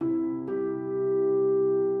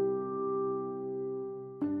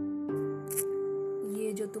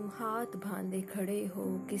ये जो तुम हाथ बांधे खड़े हो,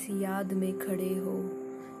 किसी याद में खड़े हो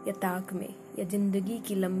या ताक में, या जिंदगी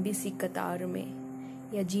की लंबी सी कतार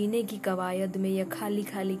में, या जीने की कवायद में, या खाली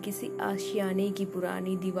खाली किसी आशियाने की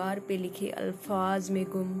पुरानी दीवार पे लिखे अल्फाज में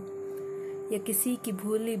गुम, या किसी की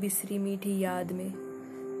भूली बिसरी मीठी याद में।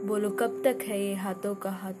 बोलो कब तक है ये हाथों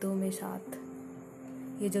का हाथों में साथ।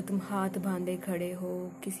 ये जो तुम हाथ बांधे खड़े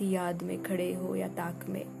हो, किसी याद में खड़े हो या ताक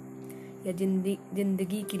में, या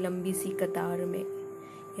जिंदगी की लंबी सी कतार में,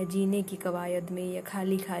 या जीने की कवायद में, या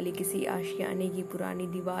खाली खाली किसी आशियाने की पुरानी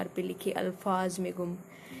दीवार पे लिखे अल्फाज में गुम,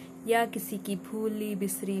 या किसी की भूली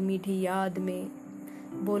बिसरी मीठी याद में।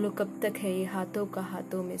 बोलो कब तक है ये हाथों का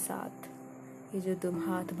हाथों में साथ। ये जो तुम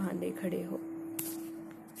हाथ बांधे खड़े हो।